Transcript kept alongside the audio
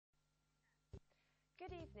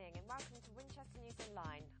Good evening and welcome to Winchester News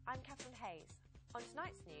Online. I'm Catherine Hayes. On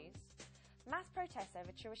tonight's news, mass protests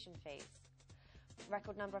over tuition fees,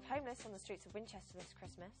 record number of homeless on the streets of Winchester this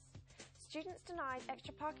Christmas, students denied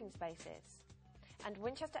extra parking spaces, and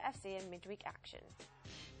Winchester FC in midweek action.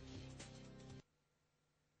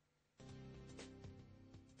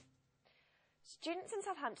 Students in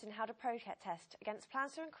Southampton held a protest against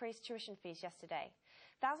plans to increase tuition fees yesterday.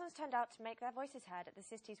 Thousands turned out to make their voices heard at the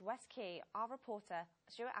city's West Quay. Our reporter,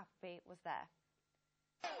 Stuart Appleby, was there.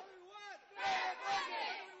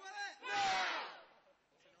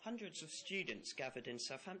 Hundreds of students gathered in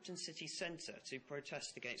Southampton city centre to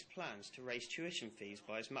protest against plans to raise tuition fees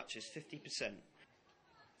by as much as 50%.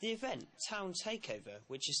 The event, Town Takeover,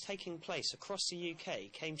 which is taking place across the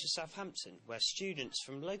UK, came to Southampton, where students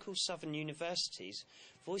from local southern universities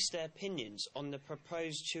voiced their opinions on the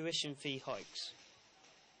proposed tuition fee hikes.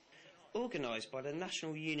 Organised by the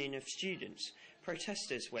National Union of Students,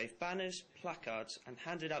 protesters waved banners, placards and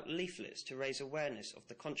handed out leaflets to raise awareness of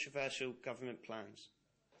the controversial government plans.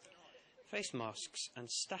 Face masks and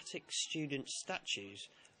static student statues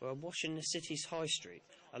were awash in the city's high street,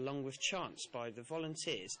 along with chants by the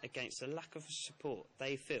volunteers against the lack of support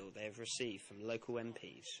they feel they have received from local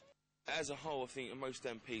MPs. As a whole, I think most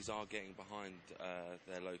MPs are getting behind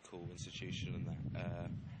their local institution and that.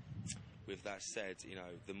 With that said, you know,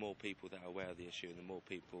 the more people that are aware of the issue and the more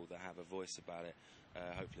people that have a voice about it,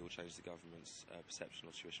 hopefully will change the government's perception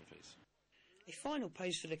of tuition fees. A final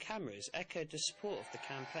pose for the cameras echoed the support of the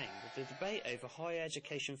campaign, with the debate over higher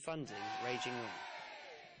education funding raging on.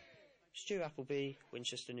 Stu Appleby,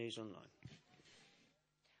 Winchester News Online.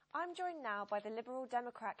 I'm joined now by the Liberal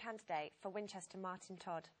Democrat candidate for Winchester, Martin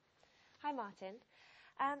Todd. Hi, Martin.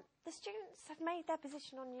 The students have made their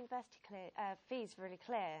position on university fees really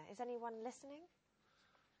clear. Is anyone listening?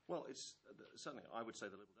 Well, it's certainly, I would say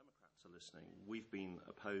the Liberal Democrats are listening. We've been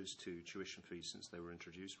opposed to tuition fees since they were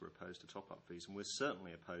introduced. We're opposed to top-up fees, and we're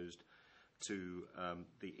certainly opposed to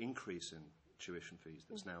the increase in tuition fees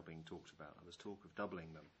that's now being talked about. There's talk of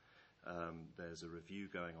doubling them. There's a review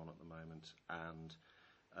going on at the moment, and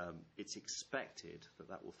it's expected that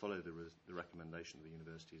that will follow the recommendation of the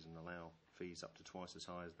universities and allow fees up to twice as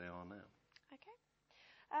high as they are now. OK.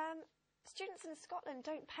 Students in Scotland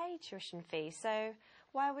don't pay tuition fees, so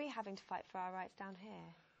why are we having to fight for our rights down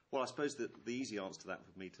here? Well, I suppose that the easy answer to that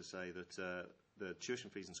would be to say that the tuition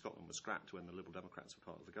fees in Scotland were scrapped when the Liberal Democrats were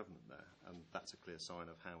part of the government there, and that's a clear sign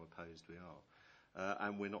of how opposed we are.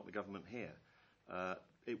 And we're not the government here.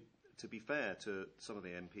 To be fair to some of the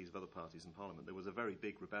MPs of other parties in Parliament, there was a very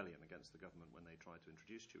big rebellion against the government when they tried to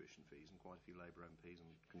introduce tuition fees, and quite a few Labour MPs and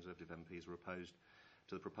Conservative MPs were opposed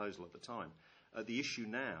to the proposal at the time. The issue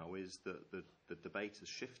now is that the debate has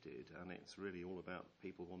shifted, and it's really all about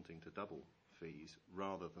people wanting to double fees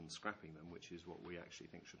rather than scrapping them, which is what we actually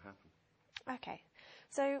think should happen. OK.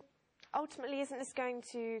 So, ultimately, isn't this going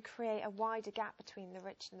to create a wider gap between the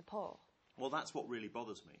rich and the poor? Well, that's what really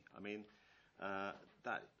bothers me. I mean,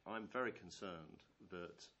 that I'm very concerned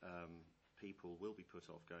that people will be put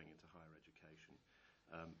off going into higher education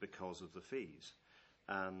because of the fees.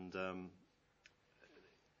 And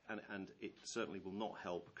it certainly will not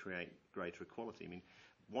help create greater equality. I mean,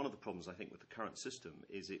 one of the problems, I think, with the current system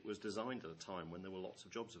is it was designed at a time when there were lots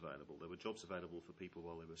of jobs available. There were jobs available for people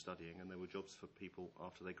while they were studying, and there were jobs for people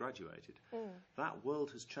after they graduated. That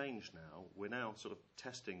world has changed now. We're now sort of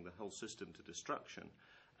testing the whole system to destruction,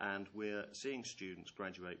 and we're seeing students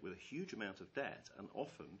graduate with a huge amount of debt, and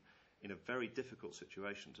often in a very difficult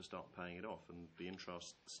situation to start paying it off, and the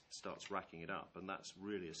interest starts racking it up, and that's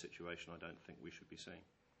really a situation I don't think we should be seeing.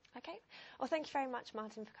 OK. Well, thank you very much,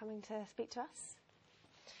 Martin, for coming to speak to us.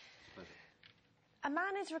 Pleasure. A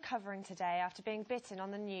man is recovering today after being bitten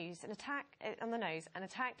on the nose and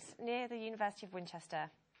attacked near the University of Winchester.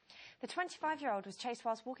 The 25-year-old was chased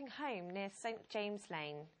whilst walking home near St James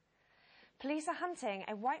Lane. Police are hunting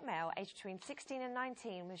a white male aged between 16 and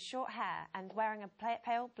 19 with short hair and wearing a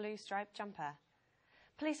pale blue striped jumper.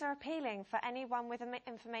 Police are appealing for anyone with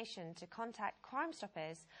information to contact Crime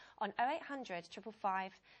Stoppers on 0800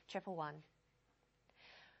 555 111.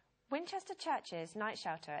 Winchester Church's night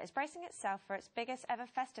shelter is bracing itself for its biggest ever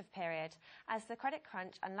festive period as the credit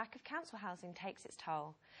crunch and lack of council housing takes its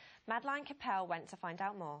toll. Madeline Capel went to find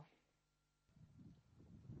out more.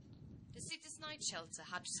 The city's night shelter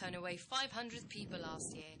had to turn away 500 people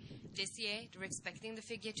last year. This year, they're expecting the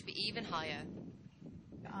figure to be even higher.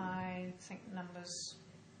 I think numbers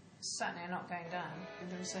certainly are not going down.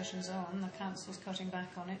 The recession's on, the council's cutting back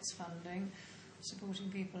on its funding,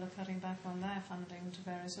 supporting people are cutting back on their funding to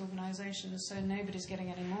various organisations, so nobody's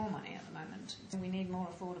getting any more money at the moment. We need more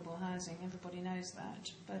affordable housing, everybody knows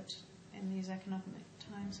that, but in these economic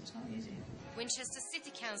times. It's not easy. Winchester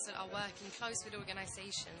City Council are working close with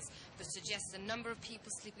organisations that suggest the number of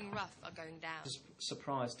people sleeping rough are going down. I was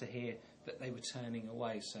surprised to hear that they were turning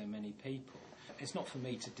away so many people. It's not for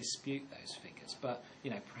me to dispute those figures, but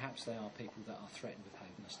perhaps they are people that are threatened with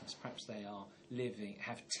homelessness. Perhaps they are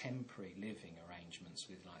have temporary living arrangements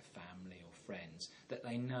with family or friends that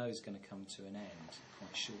they know is going to come to an end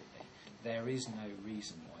quite shortly. There is no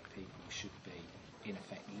reason why people should be, in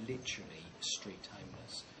effect, literally street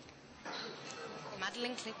homeless.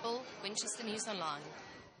 Madeline Clipple, Winchester News Online.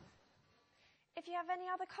 If you have any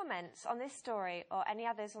other comments on this story or any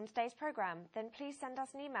others on today's programme, then please send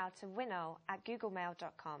us an email to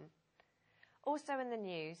WINOL@googlemail.com. Also in the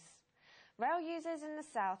news, rail users in the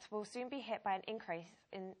south will soon be hit by an increase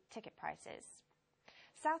in ticket prices.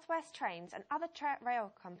 South West Trains and other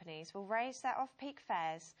rail companies will raise their off-peak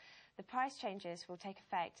fares. The price changes will take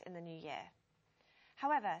effect in the new year.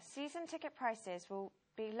 However, season ticket prices will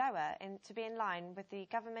be lower to be in line with the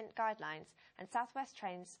government guidelines, and South West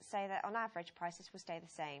Trains say that on average prices will stay the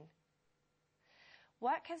same.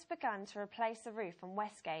 Work has begun to replace the roof on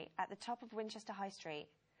Westgate at the top of Winchester High Street.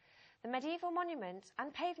 The medieval monument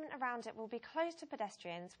and pavement around it will be closed to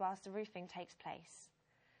pedestrians whilst the roofing takes place.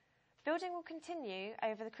 Building will continue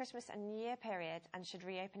over the Christmas and New Year period and should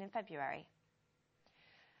reopen in February.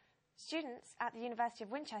 Students at the University of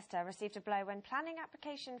Winchester received a blow when planning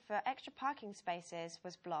application for extra parking spaces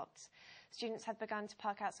was blocked. Students had begun to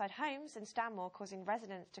park outside homes in Stanmore, causing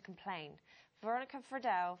residents to complain. Veronica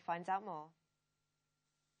Friedel finds out more.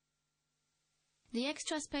 The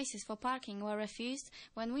extra spaces for parking were refused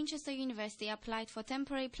when Winchester University applied for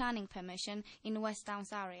temporary planning permission in West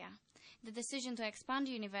Downs area. The decision to expand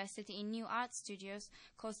the university in new art studios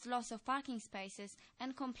caused loss of parking spaces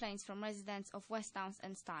and complaints from residents of West Downs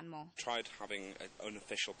and Stanmore. Tried having an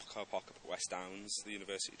unofficial car park up at West Downs. The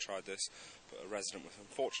university tried this, but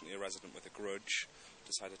unfortunately a resident with a grudge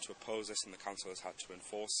decided to oppose this, and the council has had to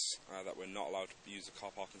enforce that we're not allowed to use the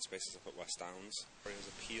car parking spaces up at West Downs. He has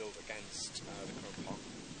appealed against the current park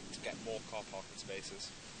to get more car parking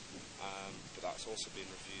spaces, but that's also been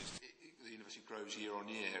refused. The university grows year on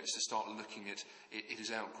year. It's to start looking at it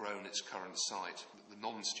has outgrown its current site. The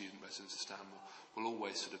non-student residents of Stanmore will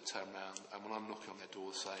always sort of turn around, and when I'm knocking on their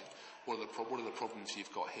doors saying, what are the problems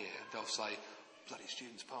you've got here? They'll say, bloody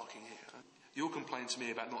students parking here. You're complaining to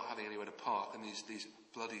me about not having anywhere to park and these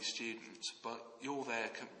bloody students, but you're there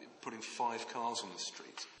putting 5 cars on the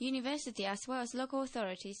street. University as well as local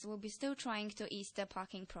authorities will be still trying to ease the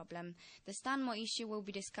parking problem. The Stanmore issue will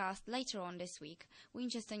be discussed later on this week.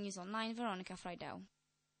 Winchester News Online, Veronica Friedel.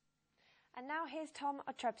 And now here's Tom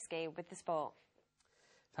Otrubsky with the sport.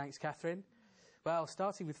 Thanks, Catherine. Well,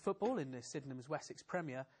 starting with football in the Sydenham's Wessex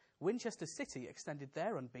Premier, Winchester City extended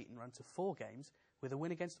their unbeaten run to 4 games with a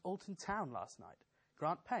win against Alton Town last night.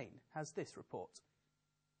 Grant Payne has this report.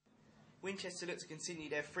 Winchester looked to continue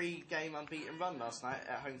their 3-game unbeaten run last night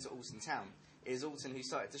at home to Alton Town. It is Alton who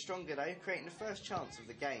started the stronger though, creating the first chance of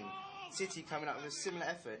the game. City coming up with a similar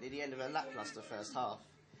effort near the end of a lacklustre first half.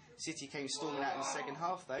 City came storming out in the second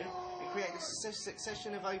half though, and created a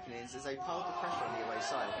succession of openings as they piled the pressure on the away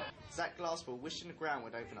side. Zach Glassball wishing the ground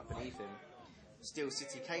would open up beneath him. Still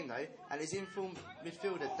City came though, and his informed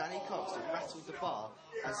midfielder Danny Cox had rattled the bar,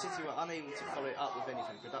 and City were unable to follow it up with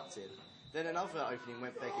anything productive. Then another opening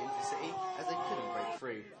went begging for City as they couldn't break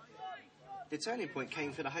through. The turning point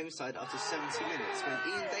came for the home side after 70 minutes when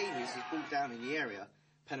Ian Davies was brought down in the area.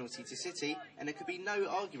 Penalty to City, and there could be no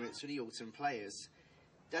arguments for the Alton players.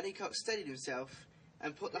 Danny Cox steadied himself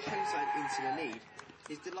and put the home side into the lead.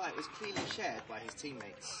 His delight was clearly shared by his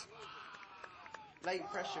teammates. Late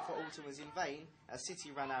pressure for Alton was in vain as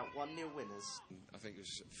City ran out 1-0 winners. I think it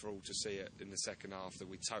was for all to see it in the second half that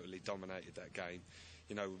we totally dominated that game.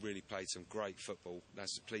 We really played some great football.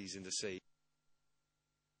 That's pleasing to see.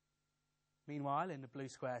 Meanwhile, in the Blue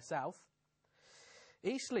Square South,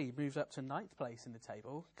 Eastleigh moves up to 9th place in the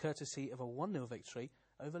table, courtesy of a 1-0 victory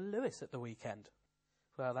over Lewis at the weekend.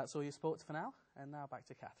 Well, that's all your sports for now, and now back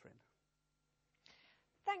to Catherine.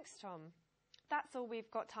 Thanks, Tom. That's all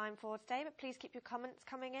we've got time for today, but please keep your comments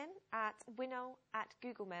coming in at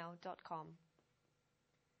winol@googlemail.com.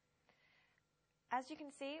 As you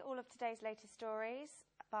can see all of today's latest stories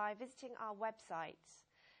by visiting our website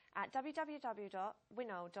at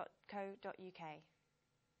www.winol.co.uk.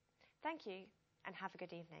 Thank you and have a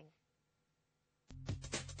good evening.